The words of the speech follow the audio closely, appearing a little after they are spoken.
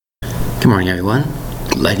Good morning, everyone.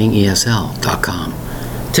 LightningESL.com.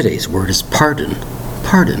 Today's word is pardon.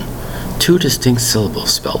 Pardon. Two distinct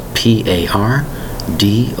syllables spelled P-A-R-D-O-N.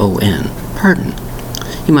 Pardon.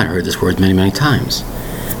 You might have heard this word many, many times.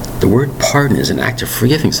 The word pardon is an act of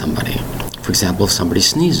forgiving somebody. For example, if somebody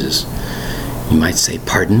sneezes, you might say,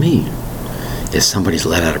 "Pardon me." If somebody's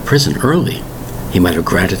let out of prison early, he might have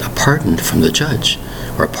granted a pardon from the judge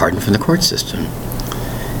or a pardon from the court system.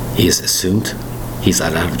 He is assumed he's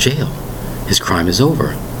let out of jail. His crime is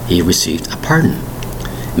over. He received a pardon.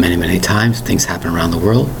 Many, many times things happen around the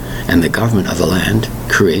world, and the government of the land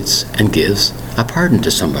creates and gives a pardon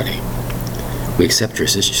to somebody. We accept your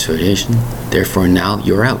situation, therefore now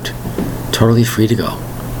you're out, totally free to go.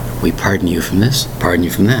 We pardon you from this, pardon you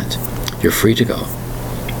from that. You're free to go.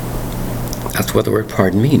 That's what the word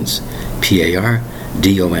pardon means.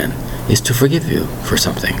 P-A-R-D-O-N is to forgive you for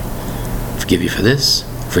something. Forgive you for this,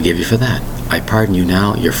 forgive you for that. I pardon you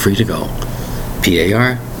now, you're free to go.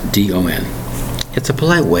 P-A-R-D-O-N. It's a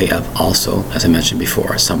polite way of also, as I mentioned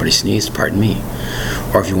before, somebody sneezed, pardon me.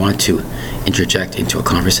 Or if you want to interject into a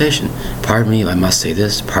conversation, pardon me, I must say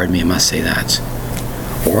this, pardon me, I must say that.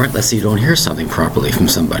 Or let's say you don't hear something properly from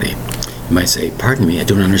somebody. You might say, "Pardon me, I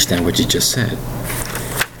don't understand what you just said."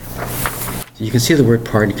 So you can see the word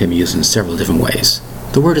pardon can be used in several different ways.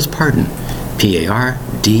 The word is pardon.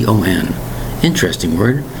 P-A-R-D-O-N. Interesting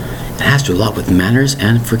word. It has to do a lot with manners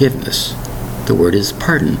and forgiveness. The word is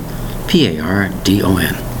pardon.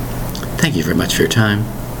 P-A-R-D-O-N. Thank you very much for your time.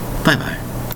 Bye-bye.